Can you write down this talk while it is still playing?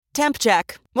Temp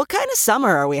check. What kind of summer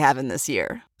are we having this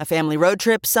year? A family road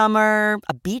trip summer?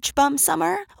 A beach bum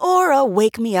summer? Or a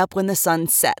wake me up when the sun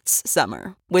sets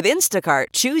summer? With Instacart,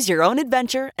 choose your own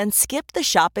adventure and skip the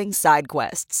shopping side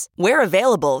quests. Where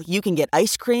available, you can get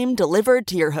ice cream delivered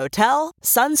to your hotel,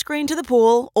 sunscreen to the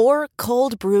pool, or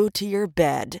cold brew to your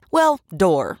bed. Well,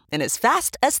 door, in as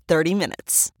fast as 30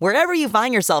 minutes. Wherever you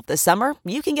find yourself this summer,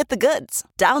 you can get the goods.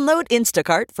 Download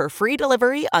Instacart for free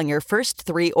delivery on your first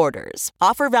 3 orders.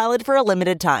 Offer valid for a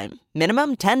limited time.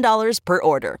 Minimum $10 per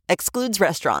order. Excludes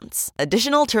restaurants.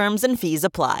 Additional terms and fees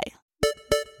apply.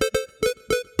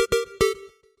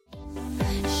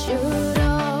 Should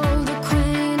old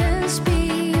acquaintance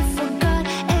be forgot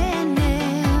and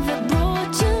never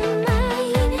brought to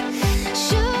mind?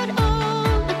 Should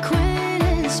old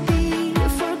acquaintance be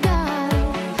forgot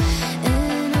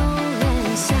and old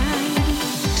lang syne?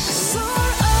 For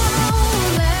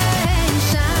old lang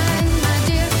syne, my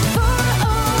dear, for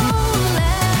old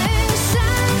lang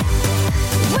syne,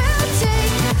 we'll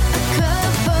take a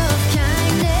cup of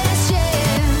kindness,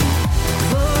 yeah.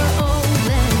 For old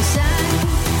lang syne,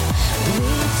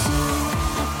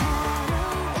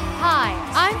 Hi,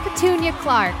 I'm Petunia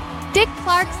Clark, Dick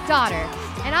Clark's daughter,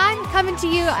 and I'm coming to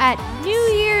you at New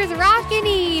Year's Rockin'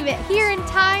 Eve here in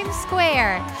Times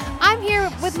Square. I'm here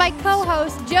with my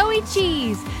co-host, Joey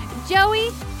Cheese. Joey,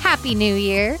 Happy New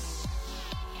Year.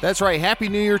 That's right. Happy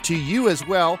New Year to you as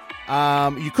well.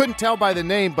 You couldn't tell by the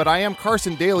name, but I am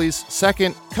Carson Daly's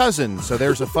second cousin. So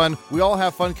there's a fun, we all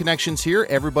have fun connections here.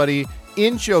 Everybody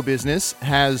in show business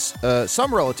has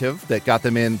some relative that got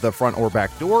them in the front or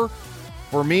back door.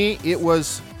 For me, it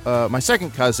was my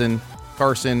second cousin,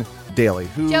 Carson Daly.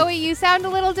 Who, Joey, you sound a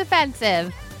little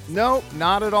defensive. No,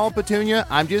 not at all, Petunia.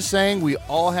 I'm just saying we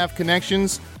all have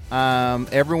connections.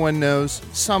 Everyone knows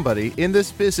somebody in this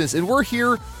business. And we're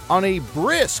here on a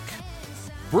brisk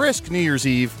New Year's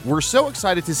Eve. We're so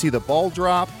excited to see the ball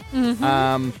drop.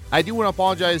 I do want to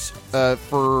apologize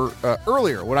for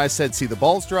earlier when I said see the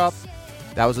balls drop.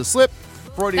 That was a slip.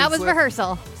 Freudian That was slip.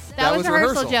 rehearsal. That was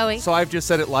rehearsal, Joey. So I've just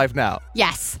said it live now.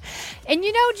 Yes. And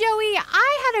you know, Joey,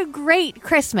 I had a great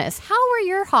Christmas. How were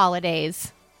your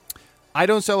holidays? I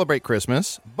don't celebrate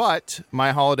Christmas, but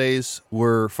my holidays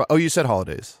were... Oh, you said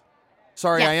holidays.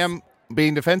 Sorry, Yes. I am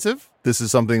being defensive. This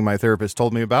is something my therapist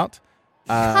told me about.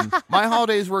 My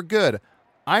holidays were good.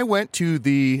 I went to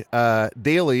the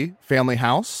Daly family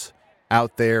house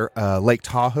out there, Lake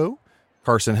Tahoe.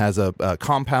 Carson has a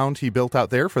compound he built out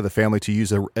there for the family to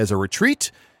use as a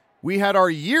retreat. We had our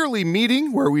yearly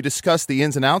meeting where we discussed the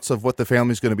ins and outs of what the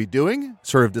family's going to be doing,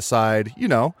 sort of decide,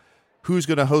 who's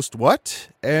going to host what.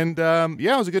 And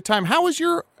it was a good time. How was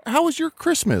your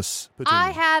Christmas, Petunia? I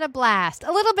had a blast.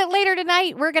 A little bit later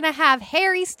tonight, we're going to have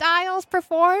Harry Styles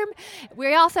perform.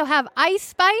 We also have Ice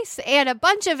Spice and a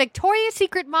bunch of Victoria's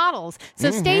Secret models.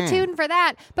 So stay tuned for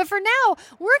that. But for now,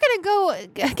 we're going to go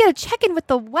get a check-in with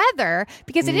the weather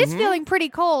because it is feeling pretty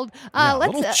cold. A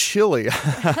little chilly.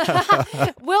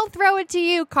 We'll throw it to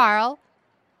you, Carl.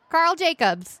 Carl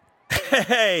Jacobs.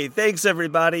 Hey, thanks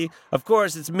everybody. Of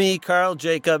course, it's me, Carl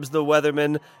Jacobs, the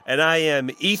weatherman, and I am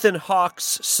Ethan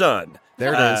Hawke's son.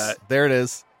 There it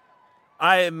is.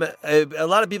 I'm. A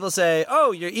lot of people say,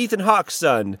 "Oh, you're Ethan Hawke's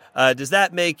son." Does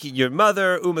that make your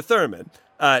mother Uma Thurman?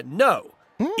 No.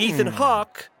 Ethan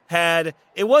Hawke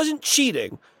it wasn't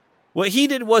cheating. What he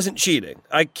did wasn't cheating.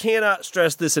 I cannot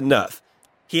stress this enough.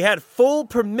 He had full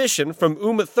permission from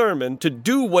Uma Thurman to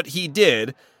do what he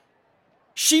did.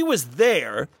 She was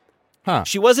there. Huh.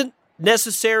 She wasn't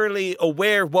necessarily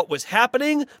aware of what was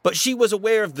happening, but she was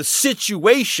aware of the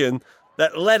situation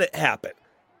that let it happen.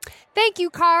 Thank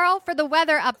you, Carl, for the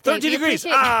weather update. 13 We degrees.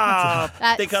 appreciate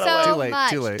They that cut so away.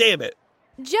 much. Too late. Damn it.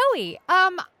 Joey,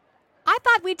 I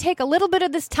thought we'd take a little bit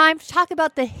of this time to talk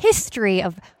about the history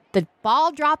of the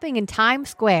ball dropping in Times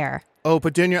Square. Oh,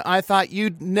 Petunia, I thought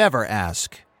you'd never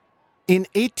ask. In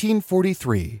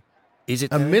 1843, Is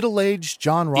it a middle-aged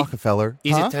John Rockefeller...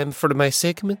 Is Huh? it time for my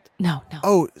segment? No.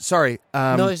 Oh, sorry.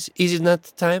 No, is it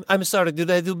not time? I'm sorry,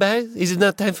 did I do bad? Is it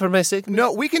not time for my segment?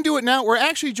 No, we can do it now. We're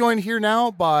actually joined here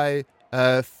now by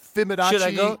Fibonacci. Should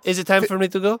I go? Is it time for me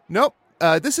to go? Nope.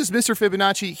 This is Mr.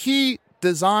 Fibonacci. He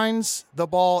designs the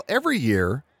ball every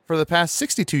year for the past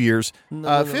 62 years.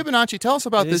 No. Fibonacci, tell us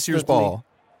about It this is year's not me. ball.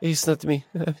 It's not me.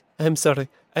 I'm sorry.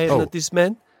 I am Oh. not this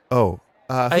man. Oh,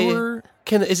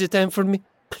 Is it time for me?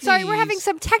 Sorry, we're having Please.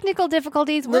 some technical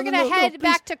difficulties. We're No, going to no, head please.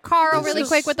 back to Carl really This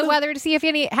quick is- with the no. weather to see if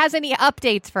he has any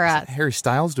updates for us. Harry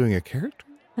Styles doing a character?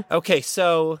 Okay,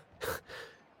 so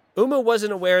Uma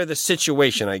wasn't aware of the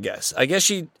situation, I guess. I guess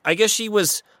she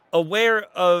was aware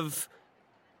of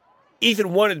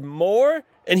Ethan wanted more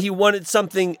and he wanted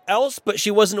something else, but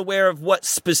she wasn't aware of what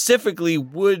specifically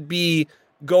would be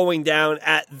going down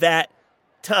at that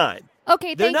time.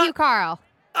 Okay, They're thank you, Carl.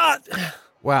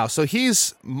 Wow. So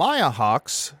he's Maya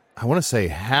Hawks. I want to say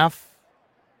half.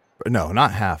 No,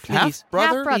 not half. Please. Half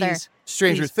brother. Half brother. Please.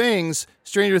 Stranger Please. things.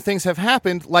 Stranger things have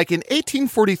happened. Like in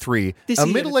 1843, This a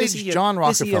year, middle-aged this year, John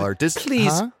this year. Rockefeller.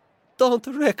 Please. Huh? Don't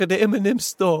wreck the M&M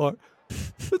store.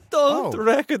 Don't Oh.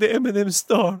 wreck the M&M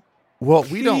store. Well,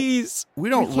 we don't. Please. We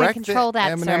don't can't wreck control the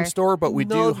that, M&M sir. store, but we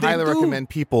No, do they highly do. recommend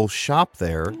people shop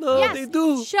there. No, Yes, they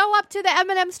do. show up to the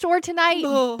M&M store tonight.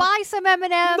 No. Buy some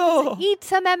M&Ms. No. Eat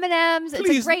some M&Ms. It's a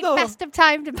Please, great no. festive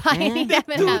time to buy any Too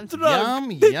M&Ms. drunk.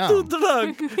 Yum, They're yum. too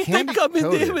drunk. They Candy come in the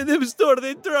coated. M&M store.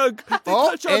 They're drunk. They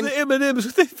Oh, touch on and- the M&Ms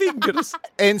with their fingers.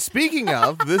 And speaking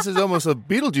of, this is almost a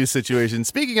Beetlejuice situation.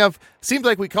 Speaking of, seems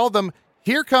like we called them.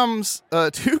 Here comes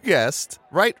two guests,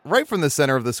 right from the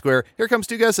center of the square. Here comes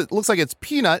two guests. It looks like it's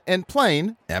Peanut and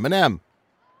Plain M&M.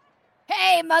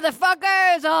 Hey,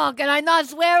 motherfuckers! Oh, can I not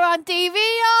swear on TV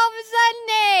all of a sudden?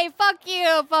 Hey, fuck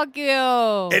you, fuck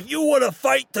you. If you want to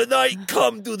fight tonight,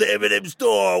 come to the M&M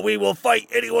store. We will fight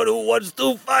anyone who wants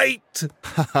to fight.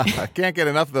 I can't get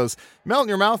enough of those. Melt in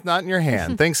your mouth, not in your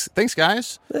hand. Thanks,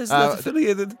 guys. That's not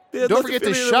affiliated. They're Don't not forget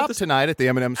to affiliated shop with tonight at the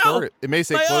M&M store. Ow! It may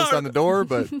say My closed arm! on the door,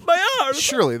 but my arm.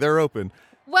 surely they're open.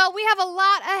 Well, we have a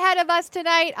lot ahead of us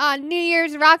tonight on New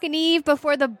Year's Rockin' Eve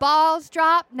before the balls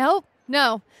drop. Nope,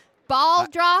 no. Ball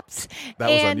drops. That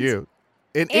was on you.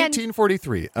 In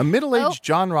 1843, a middle-aged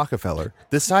John Rockefeller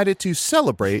decided to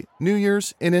celebrate New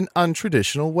Year's in an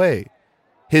untraditional way.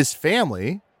 His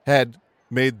family had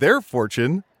made their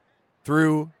fortune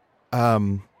through,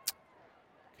 okay,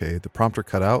 the prompter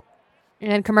cut out.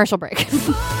 And commercial break.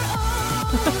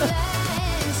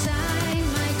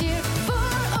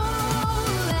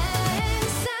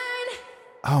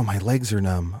 Oh, my legs are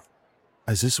numb.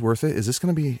 Is this worth it? Is this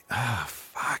going to be,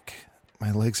 fuck.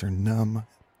 My legs are numb.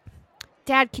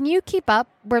 Dad, can you keep up?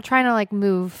 We're trying to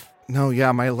move No,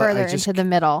 yeah, my further legs. into the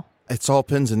middle. It's all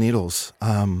pins and needles.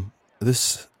 I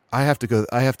have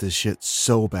to shit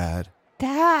so bad.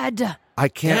 Dad, I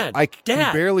can't. Dad, I can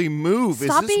Dad. barely move.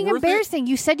 stop Is this being worth embarrassing.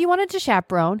 You said you wanted to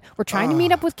chaperone. We're trying to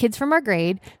meet up with kids from our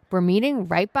grade. We're meeting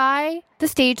right by the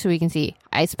stage so we can see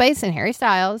Ice Spice and Harry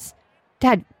Styles.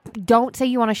 Dad, don't say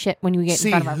you want to shit when you it? get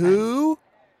See in front of our friends. who?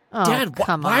 Oh, Dad,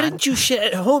 come why on. didn't you shit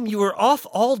at home? You were off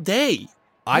all day. You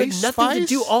had Ice nothing to Spice?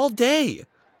 do all day.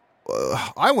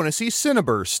 I want to see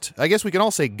Cineburst. I guess we can all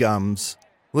say gums.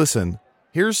 Listen,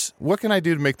 here's what can I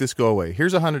do to make this go away?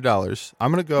 Here's $100.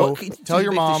 I'm gonna go What can you do tell to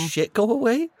your make the mom. shit go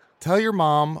away. Tell your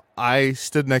mom I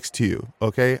stood next to you.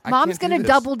 Okay, Mom's going to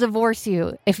double divorce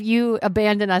you if you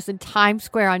abandon us in Times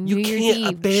Square on You New Year's can't Eve.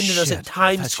 abandon us at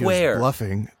Times Square.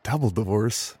 Bluffing double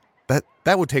divorce.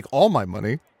 That would take all my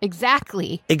money.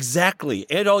 Exactly. Exactly,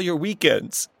 and all your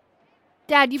weekends.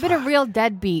 Dad, you've been a real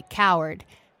deadbeat coward.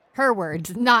 Her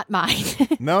words, not mine.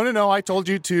 No. I told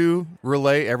you to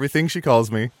relay everything she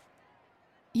calls me.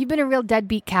 You've been a real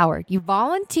deadbeat coward. You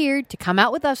volunteered to come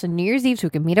out with us on New Year's Eve so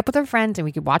we could meet up with our friends and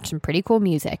we could watch some pretty cool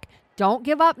music. Don't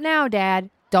give up now, Dad.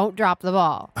 Don't drop the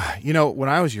ball. You know, when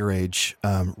I was your age,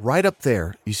 right up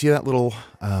there, you see that little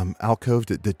alcove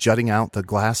that jutting out the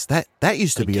glass? That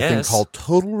used to I be a thing guess. called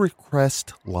Total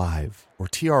Request Live, or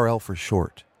TRL for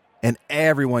short. And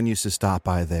everyone used to stop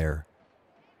by there.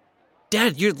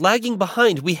 Dad, you're lagging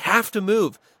behind. We have to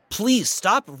move. Please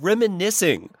stop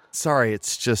reminiscing. Sorry,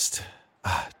 it's just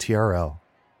TRL.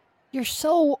 You're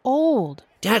so old.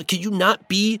 Dad, could you not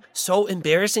be so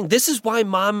embarrassing? This is why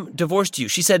Mom divorced you.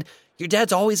 She said, your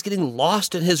dad's always getting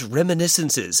lost in his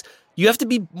reminiscences. You have to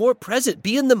be more present.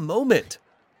 Be in the moment.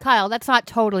 Kyle, that's not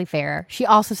totally fair. She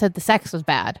also said the sex was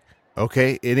bad.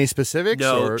 Okay, any specifics?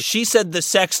 No, Or... she said the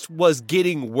sex was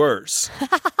getting worse.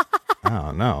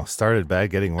 Oh, no. Started bad,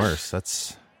 getting worse.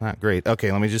 That's not great.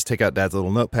 Okay, let me just take out Dad's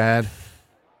little notepad.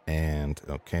 And,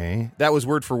 okay. That was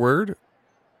word for word?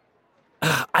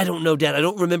 I don't know, Dad. I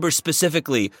don't remember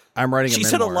specifically. I'm writing She a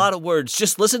said a memoir. lot of words.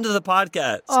 Just listen to the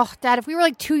podcast. Oh, Dad, if we were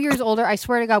 2 years older, I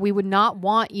swear to God, we would not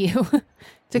want you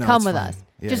to No, come it's with fine. us.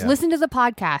 Yeah, Just yeah. listen to the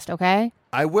podcast, okay?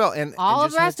 I will. And All and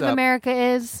of just the rest heads of up, America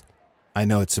is. I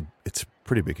know it's a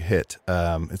pretty big hit.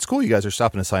 It's cool you guys are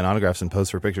stopping to sign autographs and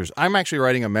pose for pictures. I'm actually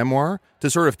writing a memoir to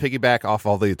sort of piggyback off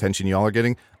all the attention y'all are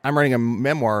getting. I'm writing a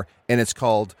memoir, and it's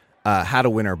called How to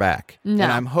Win Her Back. No.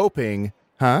 And I'm hoping,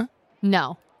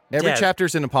 No. every Dad.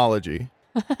 chapter's an apology.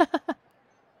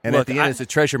 And Look, at the end, it's a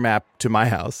treasure map to my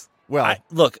house. Well,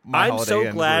 look, my I'm Holiday so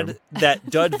Inn glad room. that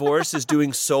Divorce is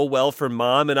doing so well for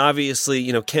Mom, and obviously,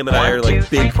 Kim and I are like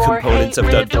big components of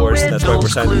Divorce, and that's why we're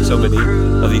signing so many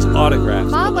of these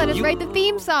autographs. Mom, let us You- write the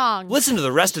theme song. Listen to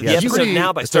the rest of the Yeah, it's episode pretty-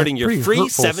 now by it's a starting your pretty free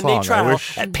hurtful 7-day song. I trial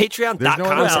wish at there's no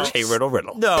one else.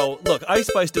 patreon.com/HeyRiddleRiddle. No, look, Ice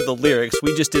Spice did the lyrics.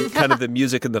 We just did kind of the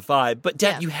music and the vibe. But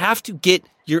Dad, Yeah. you have to get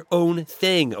your own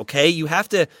thing, okay? You have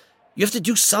to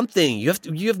do something. You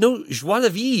have no joie de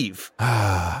vivre.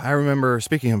 I remember,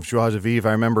 speaking of Joie de Vivre,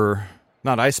 I remember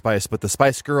not Ice Spice, but the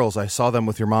Spice Girls. I saw them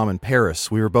with your mom in Paris.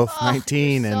 We were both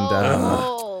 19, and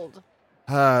old.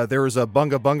 there was a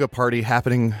Bunga Bunga party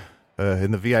happening in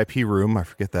the VIP room. I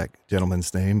forget that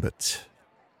gentleman's name, but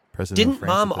President of Didn't France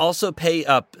Mom at the- also pay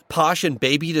Posh and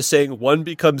Baby to sing One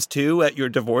Becomes Two at your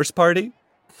divorce party?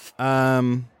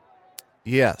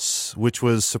 Yes, which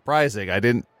was surprising. I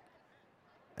didn't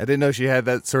know she had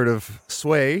that sort of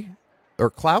sway or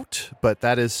clout, but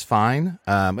that is fine.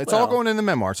 It's all Well. going in the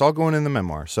memoir. It's all going in the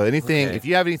memoir. So anything, Okay. if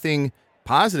you have anything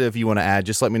positive you want to add,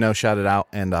 just let me know, shout it out,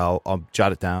 and I'll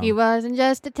jot it down. He wasn't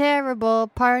just a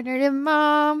terrible partner to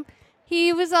Mom.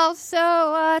 He was also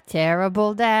a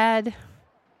terrible dad.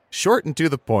 Short and to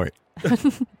the point.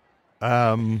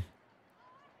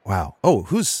 Wow. Oh,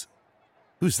 who's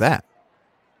that?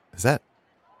 Is that?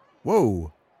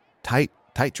 Whoa. Tight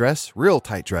dress? Real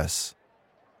tight dress.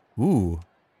 Ooh.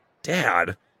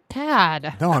 Dad.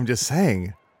 Dad. No, I'm just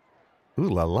saying. Ooh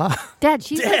la la. Dad,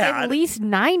 she's like Dad. at least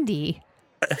 90.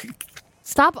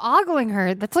 Stop ogling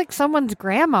her. That's like someone's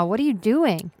grandma. What are you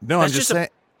doing? No, That's I'm just just a- saying.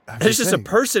 There's just a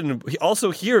person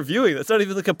also here viewing. That's not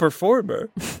even like a performer.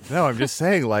 No, I'm just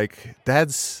saying, like,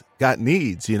 Dad's got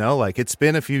needs, like, it's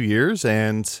been a few years,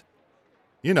 and,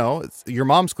 your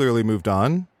mom's clearly moved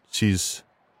on. She's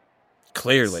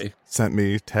Clearly. sent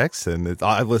me texts, and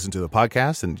I've listened to the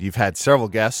podcast, and you've had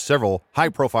several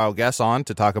high-profile guests on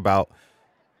to talk about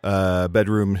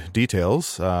bedroom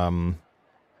details.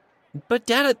 But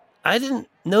Dad, I didn't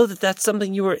know that that's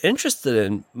something you were interested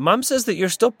in. Mom says that you're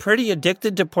still pretty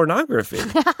addicted to pornography.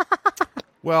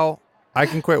 Well, I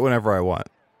can quit whenever I want.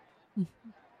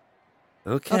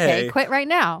 Okay, quit right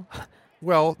now.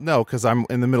 Well, no, because I'm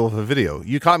in the middle of a video.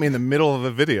 You caught me in the middle of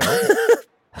a video.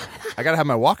 I got to have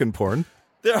my walking porn.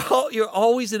 You're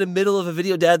always in the middle of a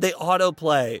video, Dad. They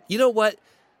autoplay. You know what?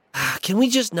 Can you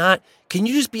just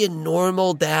be a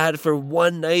normal dad for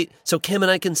one night so Kim and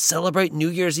I can celebrate New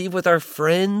Year's Eve with our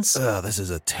friends? Oh, this is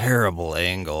a terrible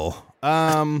angle.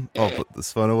 I'll put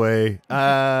this phone away.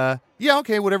 Yeah,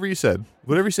 okay, whatever you said.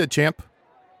 Whatever you said, champ.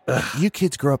 You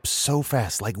kids grow up so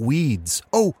fast, like Weeds.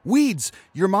 Oh, Weeds!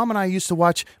 Your mom and I used to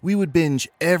watch, we would binge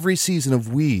every season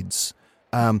of Weeds.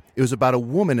 It was about a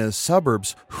woman in the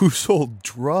suburbs who sold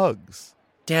drugs.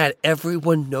 Dad,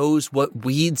 everyone knows what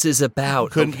Weeds is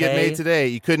about. Couldn't get okay? made today.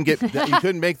 You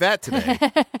couldn't make that today.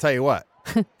 Tell you what.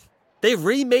 They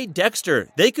remade Dexter.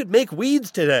 They could make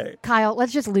Weeds today. Kyle,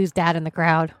 let's just lose Dad in the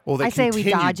crowd. Well, they I say we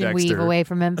continued dodge and weave Dexter. away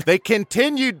from him. They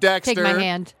continued Dexter. Take my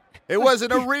hand. It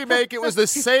wasn't a remake. It was the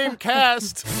same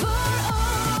cast. For all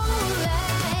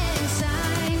and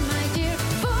sign, my dear,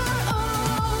 for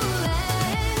all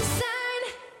and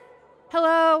sign.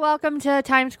 Hello, welcome to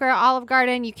Times Square Olive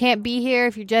Garden. You can't be here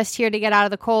if you're just here to get out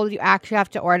of the cold. You actually have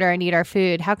to order and eat our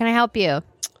food. How can I help you?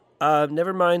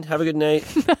 Never mind. Have a good night.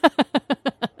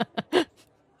 I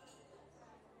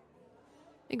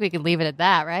think we can leave it at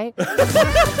that, right? Take a cup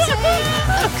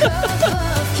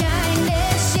of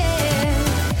kindness, yeah,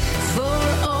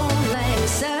 for all and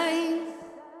sign.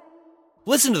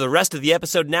 Listen to the rest of the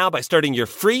episode now by starting your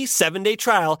free 7-day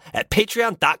trial at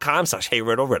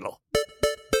patreon.com/HeyRiddleRiddle.